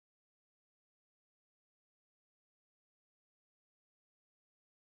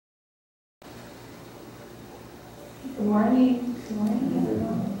Good morning. Good morning,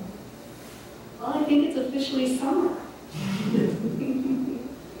 everyone. Well, I think it's officially summer.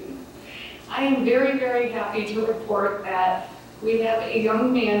 I am very, very happy to report that we have a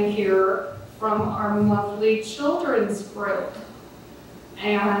young man here from our monthly children's group.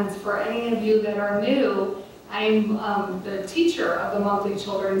 And for any of you that are new, I'm the teacher of the monthly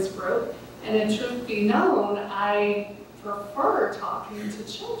children's group. And in truth be known, I prefer talking to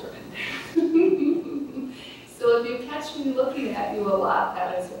children. So if you catch me looking at you a lot,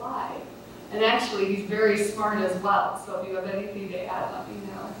 that is why. And actually, he's very smart as well, so if you have anything to add, let me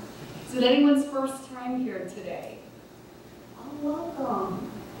know. Is it anyone's first time here today? Oh,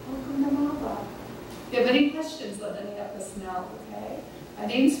 welcome. Welcome to Mapa. If you have any questions, let any of us know, okay? My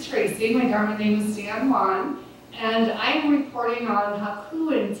name's Tracy, my Dharma name is Xianwan, and I am reporting on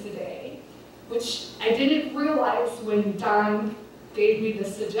Hakuin today, which I didn't realize when Don gave me the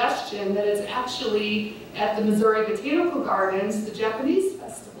suggestion that it's actually at the Missouri Botanical Gardens, the Japanese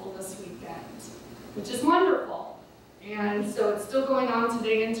festival this weekend, which is wonderful. And so it's still going on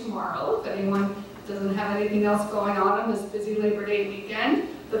today and tomorrow, if anyone doesn't have anything else going on this busy Labor Day weekend.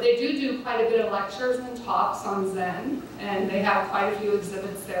 But they do quite a bit of lectures and talks on Zen, and they have quite a few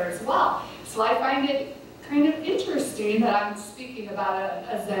exhibits there as well. So I find it kind of interesting that I'm speaking about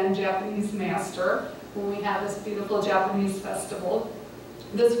a Zen Japanese master when we have this beautiful Japanese festival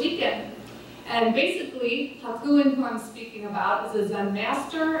this weekend. And basically, Hakuin, who I'm speaking about, is a Zen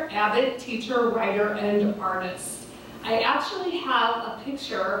master, abbot, teacher, writer, and artist. I actually have a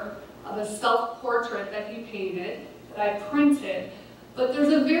picture of a self-portrait that he painted that I printed, but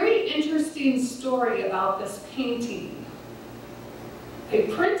there's a very interesting story about this painting. I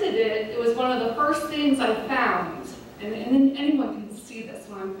printed it, it was one of the first things I found, and anyone can see this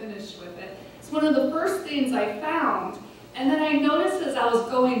when I'm finished with it. It's one of the first things I found, and then I noticed as I was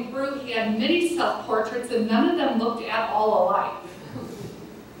going through, he had many self-portraits and none of them looked at all alike.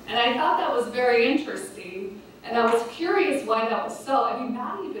 And I thought that was very interesting, and I was curious why that was so. I mean,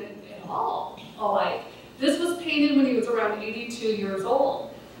 not even at all alike. This was painted when he was around 82 years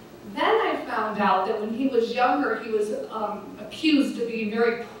old. Then I found out that when he was younger, he was accused of being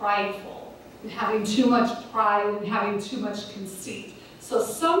very prideful, and having too much pride and having too much conceit. So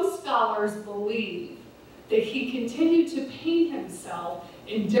some scholars believe that he continued to paint himself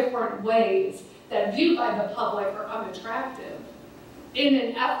in different ways that, viewed by the public, are unattractive, in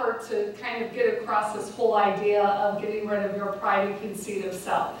an effort to kind of get across this whole idea of getting rid of your pride and conceit of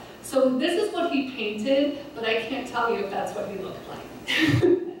self. So this is what he painted, but I can't tell you if that's what he looked like.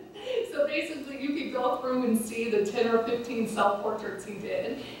 So basically, you could go through and see the 10 or 15 self-portraits he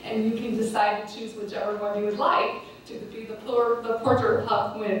did, and you can decide to choose whichever one you would like to be the portrait of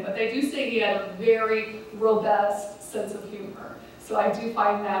Hakuin. But they do say he had a very robust sense of humor. So I do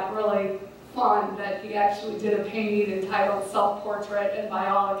find that really fun that he actually did a painting entitled Self-Portrait, and by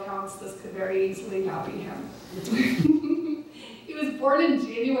all accounts, this could very easily not be him. He was born in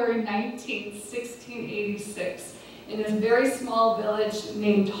January 19th, 1686, in a very small village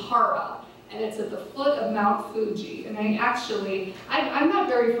named Hara, and it's at the foot of Mount Fuji. And I'm not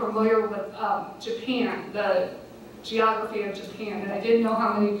very familiar with Japan, the geography of Japan, and I didn't know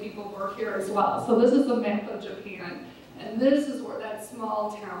how many people were here as well. So this is a map of Japan, and this is where that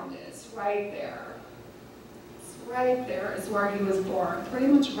small town is, right there. It's right there is where he was born, pretty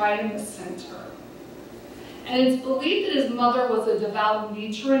much right in the center. And it's believed that his mother was a devout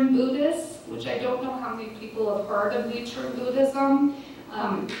Nichiren Buddhist, which I don't know how many people have heard of Nichiren Buddhism.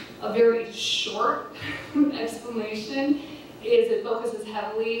 A very short explanation is it focuses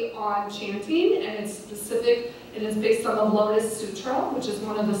heavily on chanting, and it's specific, and it's based on the Lotus Sutra, which is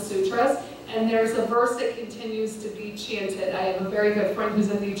one of the sutras, and there's a verse that continues to be chanted. I have a very good friend who's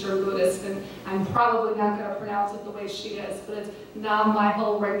a Nichiren Buddhist, and I'm probably not going to pronounce it the way she is, but it's Nam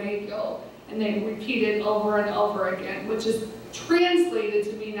Myoho Renge Kyo. And they repeat it over and over again, which is translated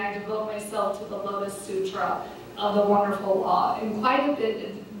to mean I devote myself to the Lotus Sutra of the Wonderful Law. And quite a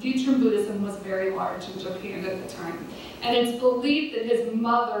bit, Nichiren Buddhism was very large in Japan at the time. And it's believed that his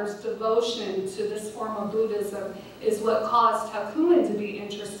mother's devotion to this form of Buddhism is what caused Hakuin to be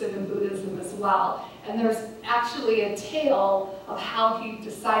interested in Buddhism as well. And there's actually a tale of how he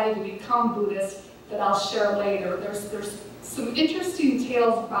decided to become Buddhist that I'll share later. There's some interesting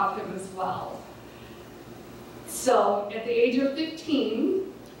tales about him as well. So at the age of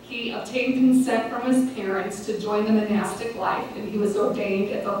 15, he obtained consent from his parents to join the monastic life, and he was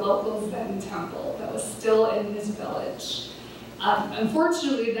ordained at the local Zen temple that was still in his village.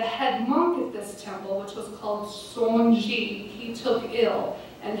 Unfortunately, the head monk at this temple, which was called Sonji, he took ill,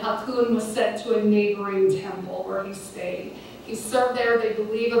 and Hakuin was sent to a neighboring temple where he stayed. He served there, they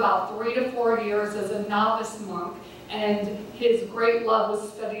believe, about 3 to 4 years as a novice monk, and his great love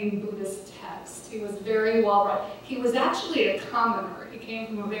was studying Buddhist texts. He was very well read. He was actually a commoner. He came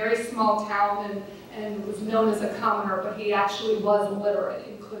from a very small town and was known as a commoner, but he actually was literate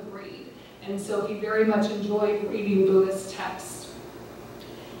and could read. And so he very much enjoyed reading Buddhist texts.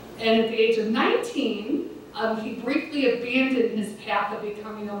 And at the age of 19, he briefly abandoned his path of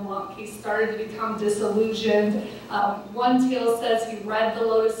becoming a monk. He started to become disillusioned. One tale says he read the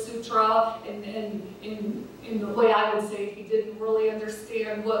Lotus Sutra, and in the way I would say it, he didn't really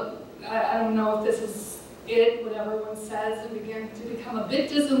understand what, I don't know if this is it, what everyone says, and began to become a bit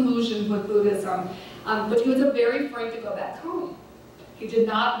disillusioned with Buddhism. But he was very afraid to go back home. He did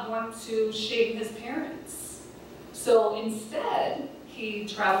not want to shame his parents. So instead, he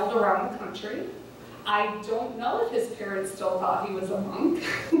traveled around the country. I don't know if his parents still thought he was a monk.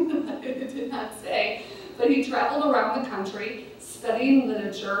 It did not say. But he traveled around the country, studying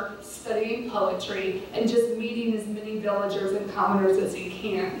literature, studying poetry, and just meeting as many villagers and commoners as he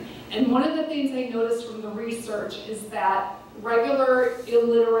can. And one of the things I noticed from the research is that regular,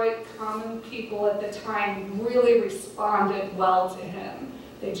 illiterate, common people at the time really responded well to him.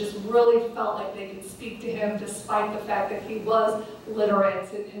 They just really felt like they could speak to him despite the fact that he was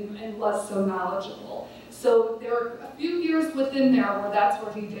literate and was so knowledgeable. So there were a few years within there where that's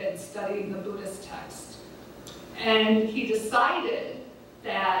what he did, studying the Buddhist text. And he decided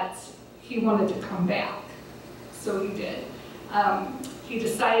that he wanted to come back. So he did. He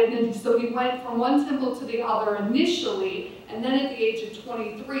decided, and so he went from one temple to the other initially, and then at the age of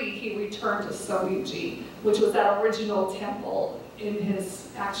 23, he returned to Somiji, which was that original temple in his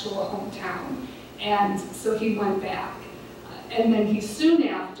actual hometown. And so he went back. And then he soon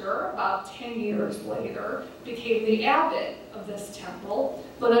after, about 10 years later, became the abbot of this temple.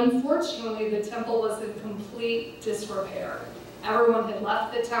 But unfortunately, the temple was in complete disrepair. Everyone had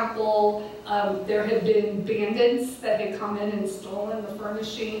left the temple. There had been bandits that had come in and stolen the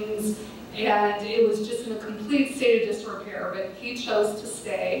furnishings. And it was just in a complete state of disrepair. But he chose to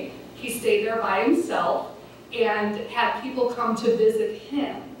stay. He stayed there by himself and had people come to visit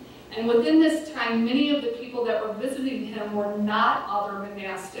him. And within this time, many of the people that were visiting him were not other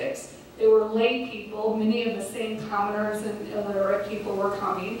monastics. They were lay people. Many of the same commoners and illiterate people were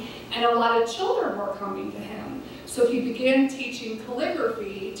coming. And a lot of children were coming to him. So he began teaching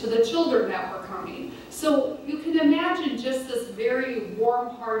calligraphy to the children that were coming. So you can imagine just this very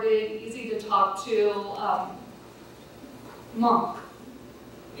warm-hearted, easy to talk to monk.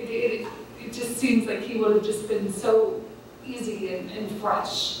 It just seems like he would have just been so easy and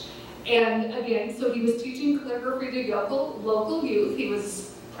fresh. And again, so he was teaching calligraphy to local youth. He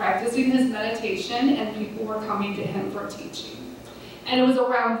was practicing his meditation, and people were coming to him for teaching. And it was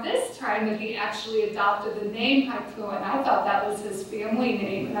around this time that he actually adopted the name Haiku, and I thought that was his family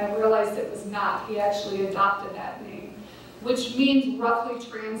name, and I realized it was not. He actually adopted that name, which means, roughly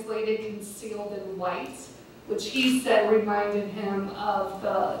translated, concealed in white, which he said reminded him of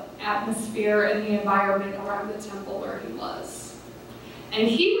the atmosphere and the environment around the temple where he was. And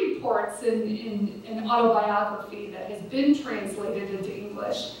he reports in an autobiography that has been translated into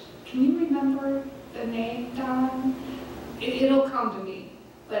English. Can you remember the name, Don? It'll come to me.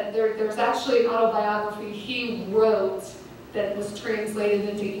 But there's actually an autobiography he wrote that was translated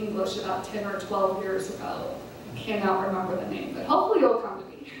into English about 10 or 12 years ago. I cannot remember the name, but hopefully it'll come to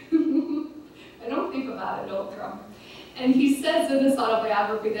me. I don't think about it, it'll come. And he says in this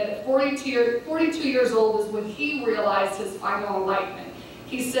autobiography that at 42 years old is when he realized his final enlightenment.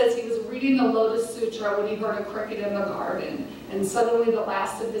 He says he was reading the Lotus Sutra when he heard a cricket in the garden, and suddenly the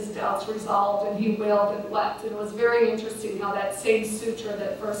last of his doubts resolved, and he wailed and wept. And it was very interesting how that same sutra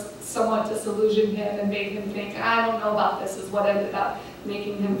that first somewhat disillusioned him and made him think, I don't know about this, is what ended up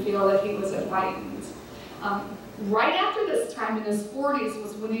making him feel that he was enlightened. Right after this time, in his 40s,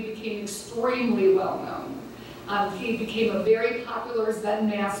 was when he became extremely well known. He became a very popular Zen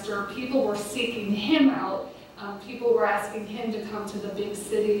master. People were seeking him out. People were asking him to come to the big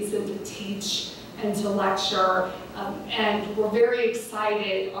cities and to teach and to lecture, and were very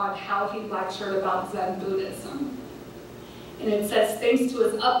excited on how he lectured about Zen Buddhism. And it says, thanks to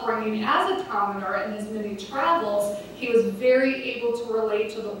his upbringing as a commoner and his many travels, he was very able to relate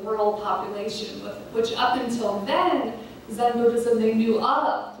to the world population, which up until then, Zen Buddhism they knew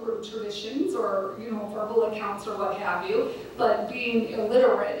of through traditions or verbal accounts or what have you, but being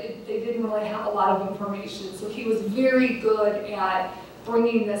illiterate, they didn't really have a lot of information. So he was very good at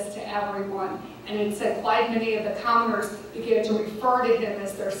bringing this to everyone. And it said quite many of the commoners began to refer to him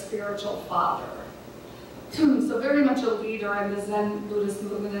as their spiritual father. So very much a leader in the Zen Buddhist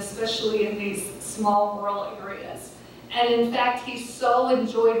movement, especially in these small rural areas. And in fact, he so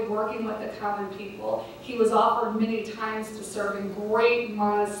enjoyed working with the common people, he was offered many times to serve in great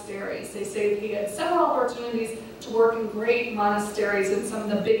monasteries. They say he had several opportunities to work in great monasteries in some of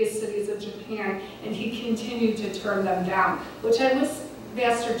the biggest cities of Japan, and he continued to turn them down, which I wish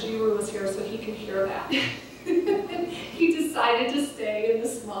Master Jiru was here so he could hear that. He decided to stay in the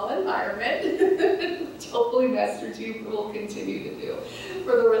small environment, which hopefully Master Jiru will continue to do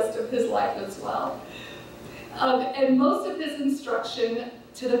for the rest of his life as well. And most of his instruction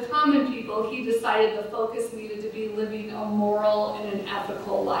to the common people, he decided the focus needed to be living a moral and an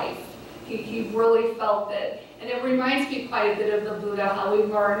ethical life. He really felt that, and it reminds me quite a bit of the Buddha, how we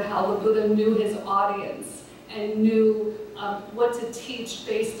learned how the Buddha knew his audience and knew what to teach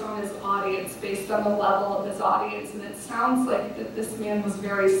based on his audience, based on the level of his audience. And it sounds like that this man was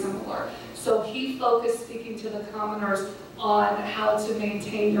very similar. So he focused, speaking to the commoners, on how to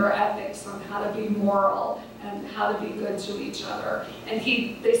maintain your ethics, on how to be moral, and how to be good to each other. And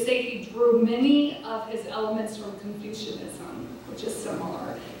they say he drew many of his elements from Confucianism, which is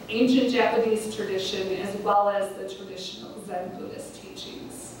similar, ancient Japanese tradition, as well as the traditional Zen Buddhist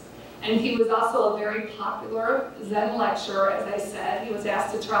teachings. And he was also a very popular Zen lecturer, as I said. He was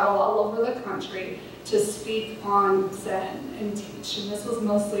asked to travel all over the country to speak on Zen and teach. And this was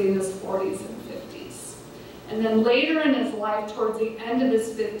mostly in his 40s and 50s. And then later in his life, towards the end of his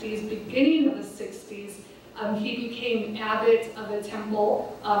 50s, beginning of the 60s, he became abbot of a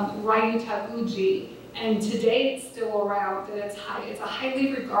temple, Ryutaguji. And today it's still around, and it's a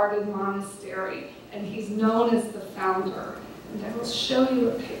highly regarded monastery. And he's known as the founder. And I will show you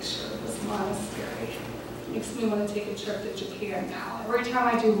a picture of this monastery. It makes me want to take a trip to Japan now. Every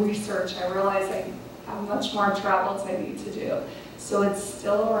time I do research, I realize I have much more travels I need to do. So it's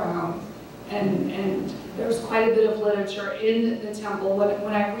still around, and there's quite a bit of literature in the temple.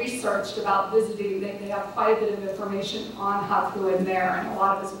 When I researched about visiting, they have quite a bit of information on Hakuin there, and a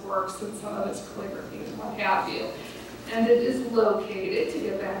lot of his works and some of his calligraphy and what have you. And it is located, to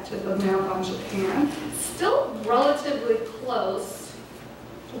get back to the map on Japan, still relatively close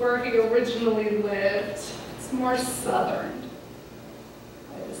to where he originally lived. It's more southern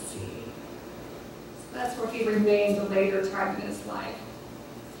by the sea. So that's where he remained a later time in his life.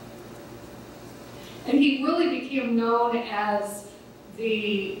 And he really became known as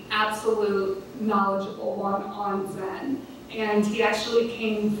the absolute knowledgeable one on Zen. And he actually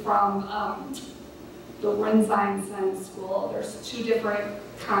came from the Rinzai Zen school. There's two different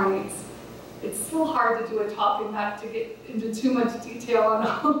kinds. It's still hard to do a talk and not to get into too much detail on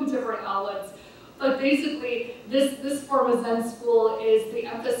all the different outlets. But basically, this form of Zen school is the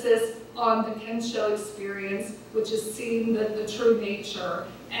emphasis on the Kensho experience, which is seeing the true nature,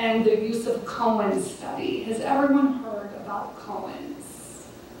 and the use of koan study. Has everyone heard about koans?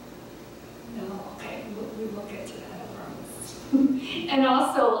 No? Okay, we will get to that. And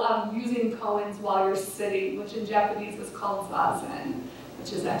also using koans while you're sitting, which in Japanese is called zazen,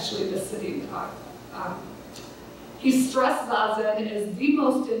 which is actually the sitting part. He stressed zazen is the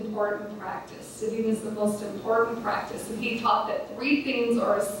most important practice. Sitting is the most important practice, and he taught that three things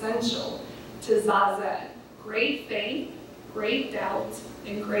are essential to zazen: great faith, great doubt,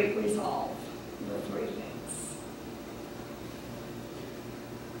 and great resolve. The three things.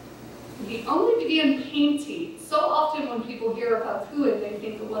 He only began painting. So often when people hear about Hakuin, they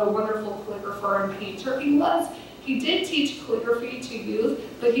think of what a wonderful calligrapher and painter he was. He did teach calligraphy to youth,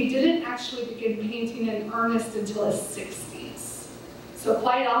 but he didn't actually begin painting in earnest until his 60s. So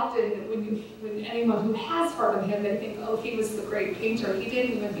quite often, when anyone who has heard of him, they think, oh, he was the great painter. He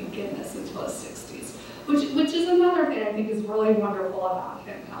didn't even begin this until his 60s, which is another thing I think is really wonderful about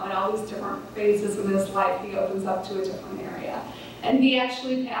him. How in all these different phases in his life, he opens up to a different area. And he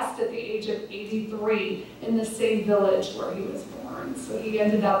actually passed at the age of 83 in the same village where he was born. So he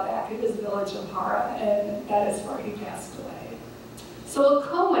ended up back at his village of Hara, and that is where he passed away. So a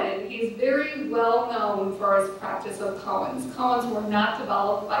koan, he's very well known for his practice of koans. Koans were not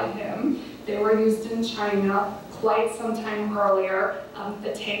developed by him. They were used in China quite some time earlier.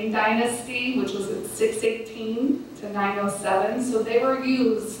 The Tang Dynasty, which was in 618 to 907, so they were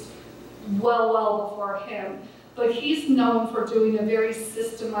used well before him. But he's known for doing a very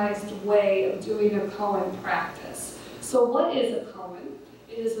systemized way of doing a koan practice. So what is a koan?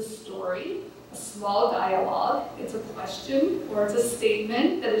 It is a story, a small dialogue. It's a question or it's a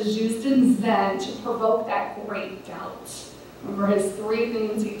statement that is used in Zen to provoke that great doubt. Remember his three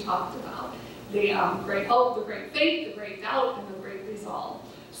things he talked about: the great hope, the great faith, the great doubt, and the great resolve.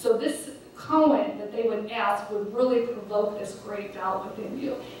 So this koan that they would ask would really provoke this great doubt within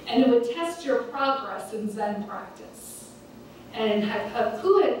you. And it would test your progress in Zen practice. And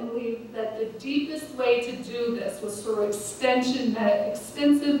Hakuin believed that the deepest way to do this was through extensive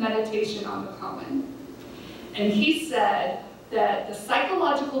meditation on the koan. And he said that the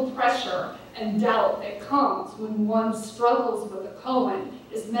psychological pressure and doubt that comes when one struggles with a koan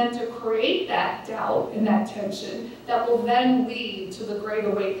is meant to create that doubt and that tension that will then lead to the Great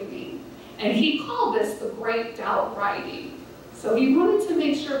Awakening. And he called this the Great Doubt Riding. So he wanted to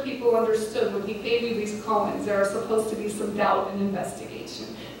make sure people understood when he gave you these koans, there are supposed to be some doubt and investigation.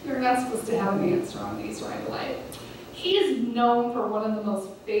 You're not supposed to have an answer on these right away. He is known for one of the most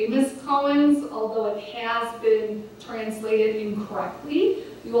famous koans, although it has been translated incorrectly.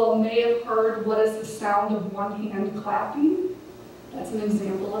 You all may have heard what is the sound of one hand clapping. That's an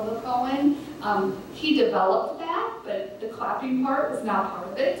example of a koan. He developed that, but the clapping part was not part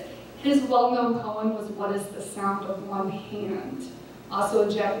of it. His well-known koan was what is the sound of one hand. Also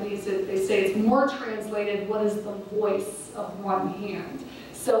in Japanese, they say it's more translated, what is the voice of one hand.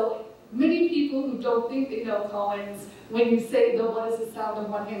 So many people who don't think they know koans, when you say what is the sound of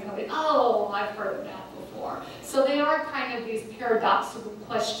one hand, they oh, I've heard of that before. So they are kind of these paradoxical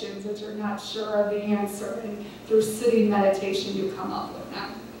questions that you're not sure of the answer, and through sitting meditation you come up with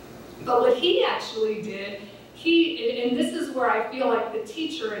them. But what he actually did, and this is where I feel like the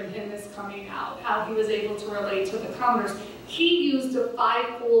teacher in him is coming out, how he was able to relate to the commoners. He used a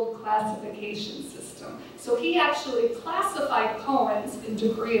 5-fold classification system. So he actually classified koans in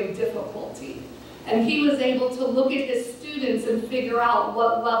degree of difficulty. And he was able to look at his students and figure out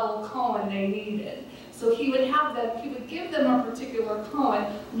what level koan they needed. So he would give them a particular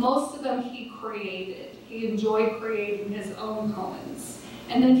koan. Most of them he created. He enjoyed creating his own koans.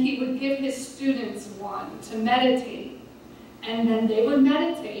 And then he would give his students one to meditate. And then they would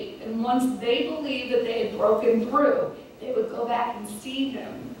meditate. And once they believed that they had broken through, they would go back and see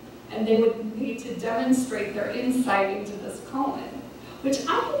him. And they would need to demonstrate their insight into this koan, which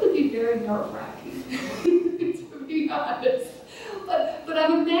I think would be very nerve-wracking, to be honest. But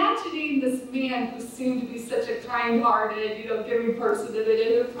I'm imagining this man who seemed to be such a kind-hearted, giving person, and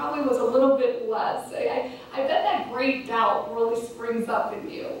it probably was a little bit less. I bet that great doubt really springs up in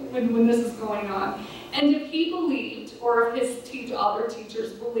you when this is going on. And if he believed, or if his other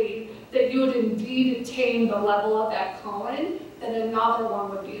teachers believed, that you would indeed attain the level of that koan, then another one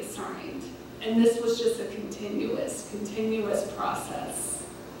would be assigned. And this was just a continuous process.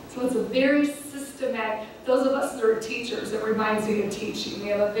 So it's a very systematic, those of us that are teachers, it reminds me of teaching. We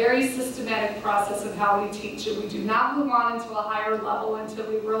have a very systematic process of how we teach, and we do not move on into a higher level until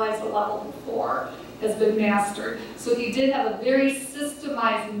we realize the level before has been mastered. So he did have a very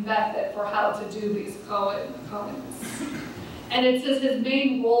systemized method for how to do these koans. And it says his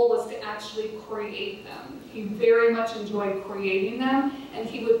main role was to actually create them. He very much enjoyed creating them, and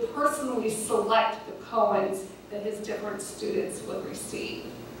he would personally select the koans that his different students would receive.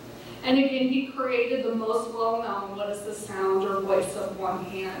 And again, he created the most well-known, what is the sound or voice of one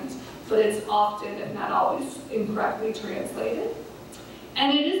hand, but it's often, if not always, incorrectly translated.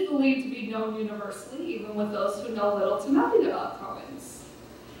 And it is believed to be known universally, even with those who know little to nothing about koans.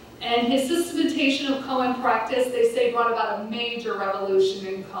 And his systematization of koan practice, they say, brought about a major revolution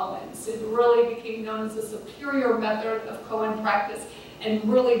in koans. It really became known as the superior method of koan practice and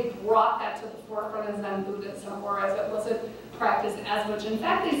really brought that to the forefront of Zen Buddhism, whereas it wasn't practiced as much. In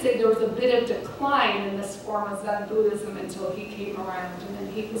fact, they say there was a bit of decline in this form of Zen Buddhism until he came around, and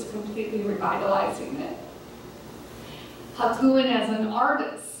then he was completely revitalizing it. Hakuin as an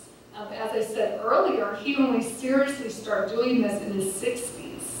artist, as I said earlier, he only seriously started doing this in his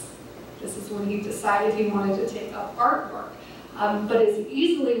 60s. This is when he decided he wanted to take up artwork, but is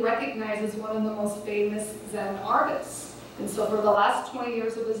easily recognized as one of the most famous Zen artists. And so for the last 20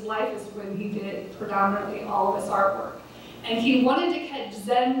 years of his life is when he did predominantly all of his artwork. And he wanted to catch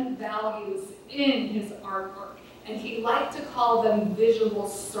Zen values in his artwork, and he liked to call them visual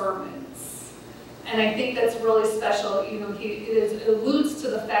sermons. And I think that's really special. It alludes to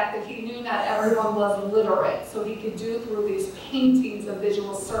the fact that he knew not everyone was literate, so he could do through these paintings a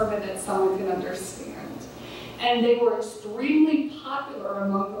visual sermon that someone could understand. And they were extremely popular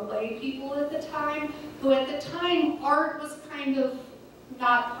among the lay people at the time, who at the time, art was kind of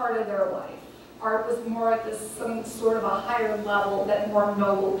not part of their life. Art was more at some sort of a higher level that more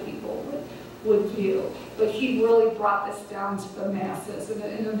noble people would view. But he really brought this down to the masses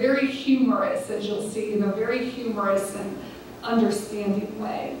in a very humorous, as you'll see, in a very humorous and understanding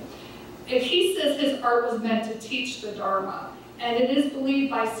way. If he says his art was meant to teach the Dharma, and it is believed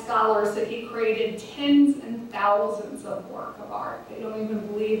by scholars that he created tens and thousands of work of art. They don't even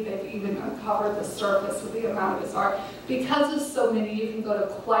believe they've even uncovered the surface of the amount of his art. Because of so many, you can go to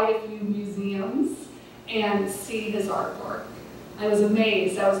quite a few museums and see his artwork. I was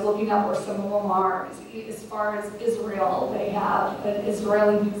amazed. I was looking up where some of them are. As far as Israel, they have an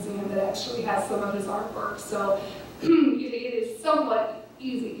Israeli museum that actually has some of his artwork. So it is somewhat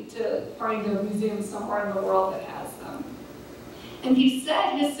easy to find a museum somewhere in the world that has them. And he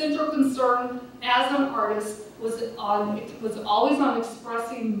said his central concern as an artist was always on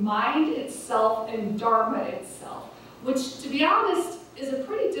expressing mind itself and Dharma itself, which, to be honest, is a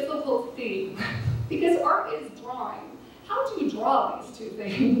pretty difficult theme because art is drawing. How do you draw these two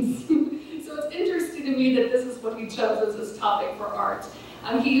things? So it's interesting to me that this is what he chose as his topic for art.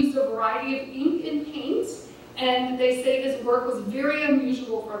 He used a variety of ink and paint, and they say his work was very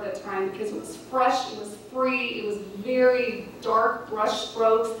unusual for the time because it was fresh, it was free, it was very dark brush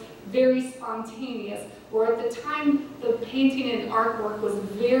strokes, very spontaneous, where at the time the painting and artwork was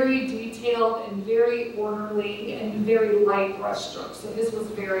very detailed and very orderly and very light brush strokes. So his was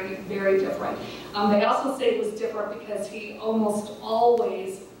very, very different. They also say it was different because he almost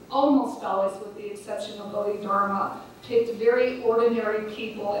always, with the exception of Bodhidharma, picked very ordinary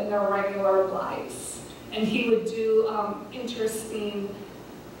people in their regular lives. And he would do interesting,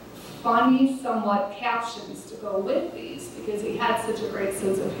 funny, somewhat captions to go with these because he had such a great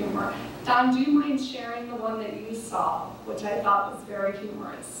sense of humor. Don, do you mind sharing the one that you saw, which I thought was very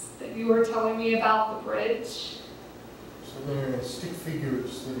humorous, that you were telling me about the bridge? So there are stick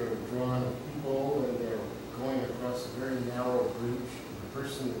figures that are drawn of people, and they're going across a very narrow bridge. The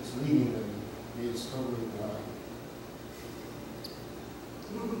person that's leading them is totally blind.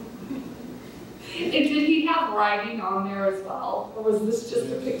 And did he have writing on there as well, or was this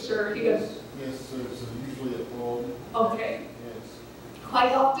just a picture? Yes, there's usually a poem. Okay. Yes.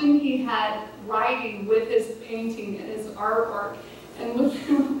 Quite often he had writing with his painting and his artwork. And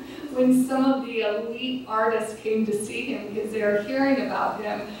when some of the elite artists came to see him because they were hearing about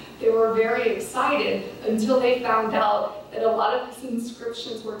him, they were very excited until they found out that a lot of his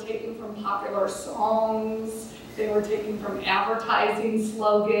inscriptions were taken from popular songs. They were taken from advertising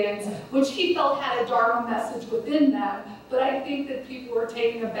slogans, which he felt had a Dharma message within them. But I think that people were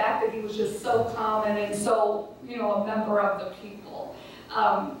taken aback that he was just so common and so, a member of the people.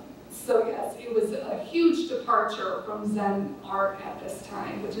 So yes, it was a huge departure from Zen art at this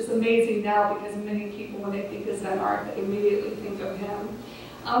time, which is amazing now because many people, when they think of Zen art, they immediately think of him.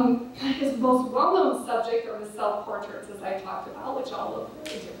 His most well-known subject are the self-portraits, as I talked about, which all look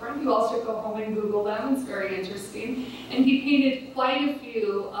very different. You also go home and Google them. It's very interesting. And he painted quite a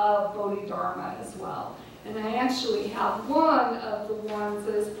few of Bodhidharma as well. And I actually have one of the ones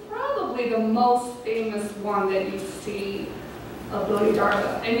that is probably the most famous one that you see of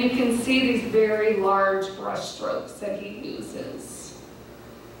Bodhidharma. And you can see these very large brush strokes that he uses.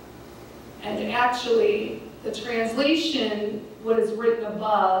 And actually, the translation, what is written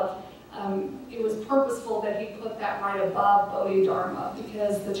above, it was purposeful that he put that right above Bodhidharma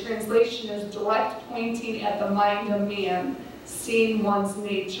because the translation is direct pointing at the mind of man, seeing one's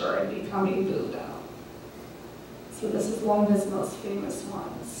nature and becoming Buddha. So this is one of his most famous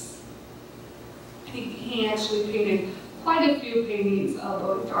ones. He actually painted quite a few paintings of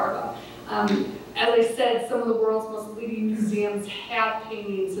Bodhidharma. As I said, some of the world's most leading museums have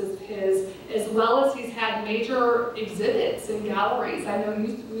paintings of his, as well as he's had major exhibits in galleries. I know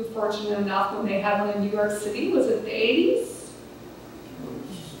you were fortunate enough when they had one in New York City. Was it the 80s?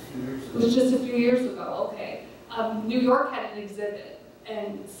 It was just a few years ago, okay. New York had an exhibit,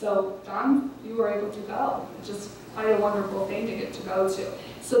 and so, Don, you were able to go. Just quite a wonderful thing to get to go to.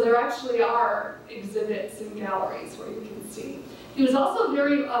 So there actually are exhibits in galleries where you can see. He was also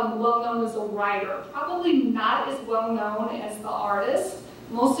very well known as a writer, probably not as well known as the artist.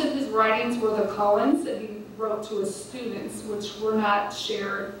 Most of his writings were the koans that he wrote to his students, which were not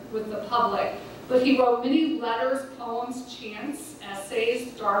shared with the public. But he wrote many letters, poems, chants,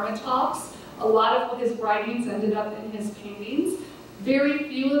 essays, dharma talks. A lot of his writings ended up in his paintings. Very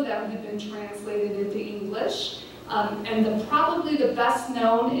few of them have been translated into English. And probably the best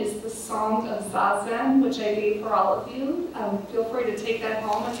known is the Song of Zazen, which I gave for all of you. Feel free to take that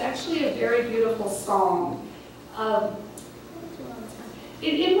home. It's actually a very beautiful song.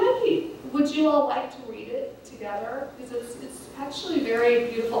 It might be, would you all like to read it together? Because it's actually very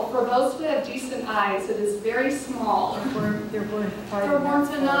beautiful. For those who have decent eyes, it is very small. There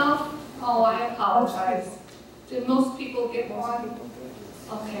weren't enough? Oh, I apologize. Did most people get one?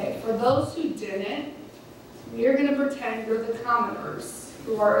 Okay, for those who didn't, you're going to pretend you're the commoners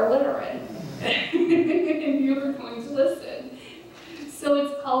who are illiterate, and you're going to listen. So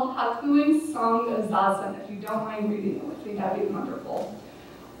it's called Hakuin Song of Zazen. If you don't mind reading it with me, that'd be wonderful.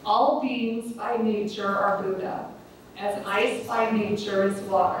 All beings by nature are Buddha, as ice by nature is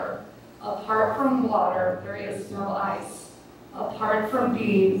water. Apart from water, there is no ice. Apart from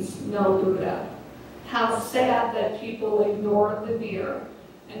beings, no Buddha. How sad that people ignore the near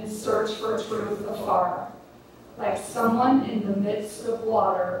and search for truth afar. Like someone in the midst of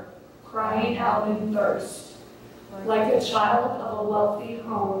water, crying out in thirst. Like a child of a wealthy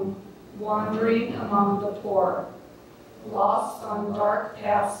home, wandering among the poor. Lost on dark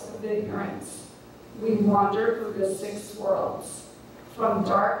paths of ignorance, we wander through the 6 worlds. From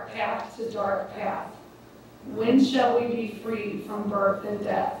dark path to dark path. When shall we be freed from birth and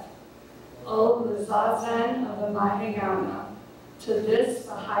death? Oh, the zazen of the Mahayana, to this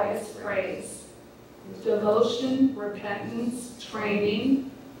the highest praise. Devotion, repentance, training,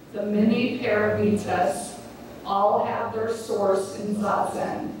 the many paramitas, all have their source in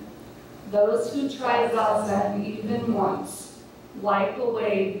zazen. Those who try zazen even once, wipe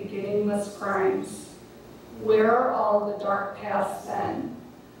away beginningless crimes. Where are all the dark paths then?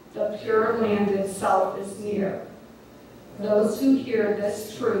 The pure land itself is near. Those who hear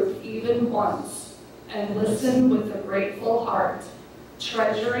this truth even once and listen with a grateful heart,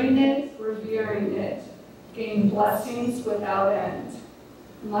 treasuring it, revering it, gain blessings without end.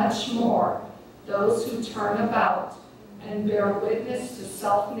 Much more, those who turn about and bear witness to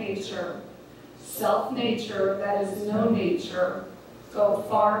self-nature that is no nature, go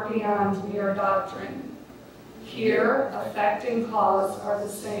far beyond mere doctrine. Here, effect and cause are the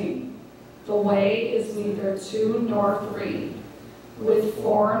same. The way is neither 2 nor 3. With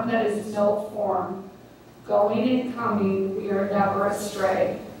form that is no form, going and coming, we are never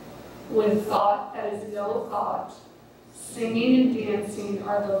astray. With thought that is no thought, singing and dancing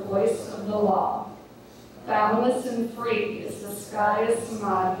are the voice of the law. Boundless and free is the sky of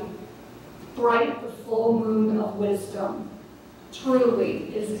samadhi, bright the full moon of wisdom.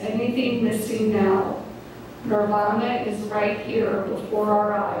 Truly, is anything missing now? Nirvana is right here before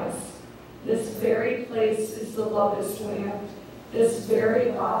our eyes. This very place is the lotus land. This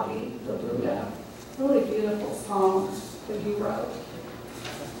very body, the Buddha. Really beautiful song that he wrote.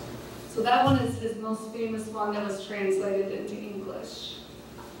 So that one is his most famous one that was translated into English.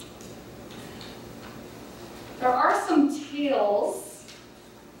 There are some tales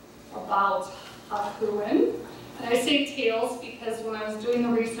about Hakuin. And I say tales because when I was doing the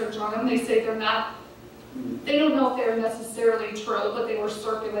research on them, they say they don't know if they're necessarily true, but they were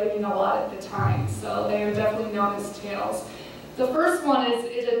circulating a lot at the time. So they are definitely known as tales. The first one is,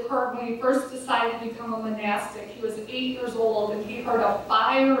 it occurred when he first decided to become a monastic. He was 8 years old and he heard a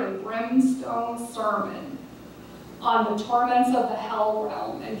fire and brimstone sermon on the torments of the hell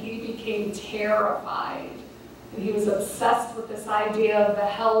realm, and he became terrified. And he was obsessed with this idea of the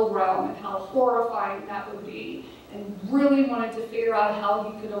hell realm and how horrifying that would be, and really wanted to figure out how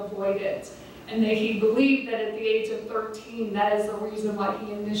he could avoid it. And that he believed that at the age of 13, that is the reason why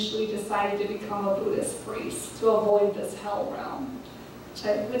he initially decided to become a Buddhist priest, to avoid this hell realm.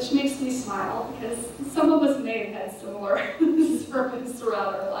 Which makes me smile, because some of us may have had similar sermons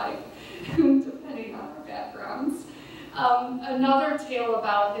throughout our life, depending on our backgrounds. Another tale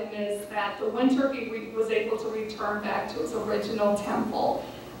about him is that the winter he was able to return back to his original temple.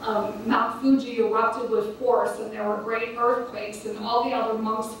 Mount Fuji erupted with force, and there were great earthquakes, and all the other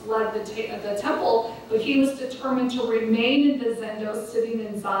monks fled the temple, but he was determined to remain in the zendo, sitting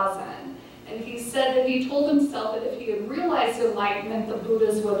in zazen. And he said that he told himself that if he had realized enlightenment, the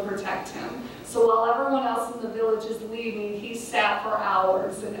Buddhas would protect him. So while everyone else in the village is leaving, he sat for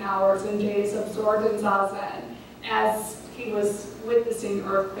hours and hours and days absorbed in zazen as he was witnessing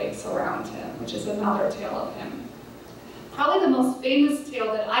earthquakes around him, which is another tale of him. Probably the most famous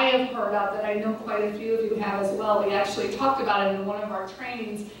tale that I have heard of, that I know quite a few of you have as well, we actually talked about it in one of our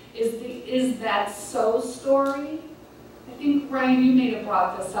trainings, is that so story. I think, Ryan, you may have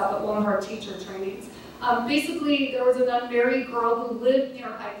brought this up at one of our teacher trainings. Basically, there was an unmarried girl who lived near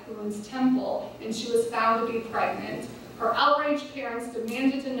Haikuin's temple, and she was found to be pregnant. Her outraged parents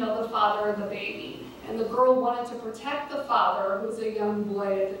demanded to know the father of the baby, and the girl wanted to protect the father, who was a young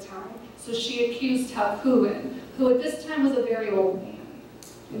boy at the time. So she accused Hakuin, who at this time was a very old man,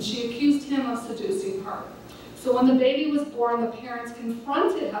 and she accused him of seducing her. So when the baby was born, the parents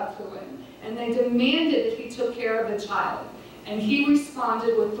confronted Hakuin, and they demanded that he took care of the child. And he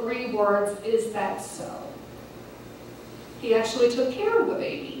responded with 3 words, "Is that so?" He actually took care of the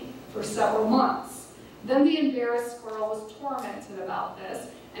baby for several months. Then the embarrassed girl was tormented about this,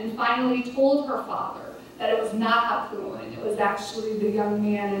 and finally told her father that it was not Hakuin, it was actually the young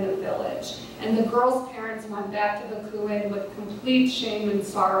man in the village. And the girl's parents went back to Hakuin with complete shame and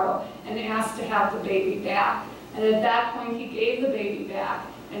sorrow and asked to have the baby back. And at that point, he gave the baby back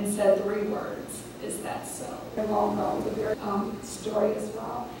and said 3 words, "Is that so?" You all know the very story as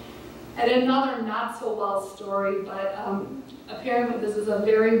well. And another not so well story, but apparently this is a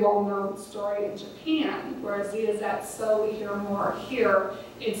very well-known story in Japan, whereas he is at so we hear more here.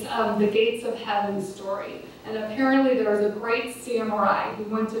 It's the Gates of Heaven story. And apparently there was a great samurai who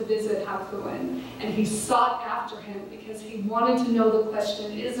went to visit Hakuin, and he sought after him because he wanted to know the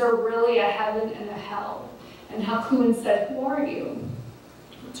question, is there really a heaven and a hell? And Hakuin said, who are you?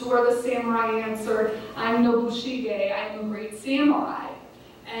 To where the samurai answered, I'm Nobushige, I am a great samurai.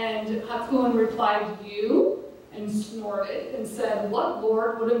 And Hakuin replied, you? And snorted and said, what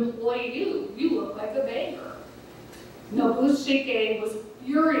lord would employ you? You look like a beggar. Nobushige was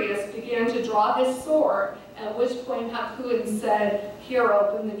furious, began to draw his sword, at which point Hakuin said, here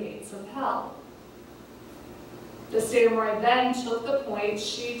open the gates of hell. The samurai then took the point,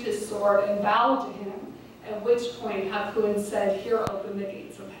 sheathed his sword, and bowed to him, at which point Hakuin said, here open the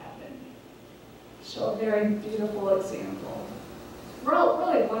gates of heaven. So a very beautiful example.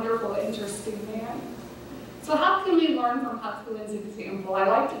 Really wonderful, interesting man. So how can we learn from Hakuin's example? I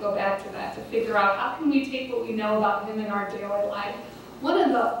like to go back to that to figure out how can we take what we know about him in our daily life. One of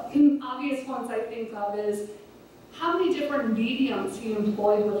the obvious ones I think of is how many different mediums he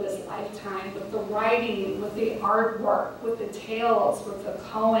employed with his lifetime, with the writing, with the artwork, with the tales, with the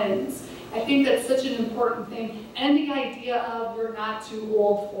koans. I think that's such an important thing. And the idea of you're not too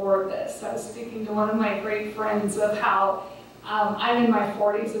old for this. I was speaking to one of my great friends of how I'm in my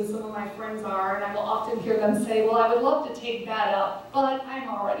 40s and some of my friends are, and I will often hear them say, well, I would love to take that up, but I'm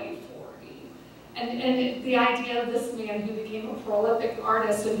already 40. And the idea of this man who became a prolific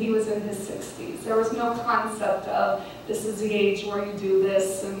artist when he was in his 60s, there was no concept of this is the age where you do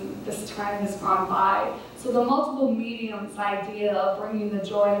this and this time has gone by. So the multiple mediums idea of bringing the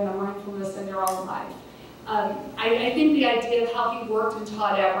joy and the mindfulness in your own life. I think the idea of how he worked and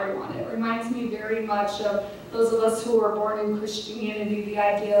taught everyone, it reminds me very much of those of us who were born in Christianity, the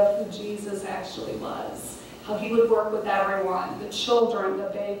idea of who Jesus actually was. How he would work with everyone, the children, the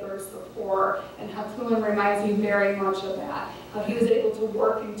beggars, the poor, and Hakuin reminds me very much of that. How he was able to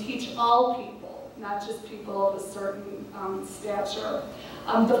work and teach all people, not just people of a certain stature.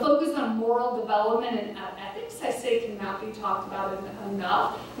 The focus on moral development and ethics, I say, cannot be talked about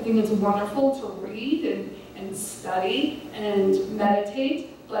enough. I think it's wonderful to read and study and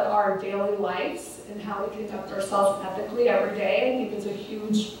meditate, but our daily lives and how we conduct ourselves ethically every day, I think is a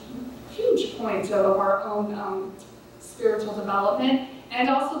huge point of our own spiritual development. And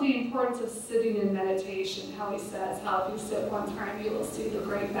also the importance of sitting in meditation, how he says, how if you sit one time, you will see the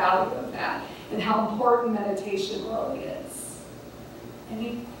great value of that, and how important meditation really is.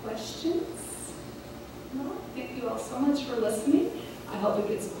 Any questions? No? Thank you all so much for listening. I hope it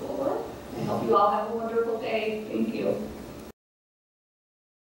gets cooler. I hope you all have a wonderful day. Thank you.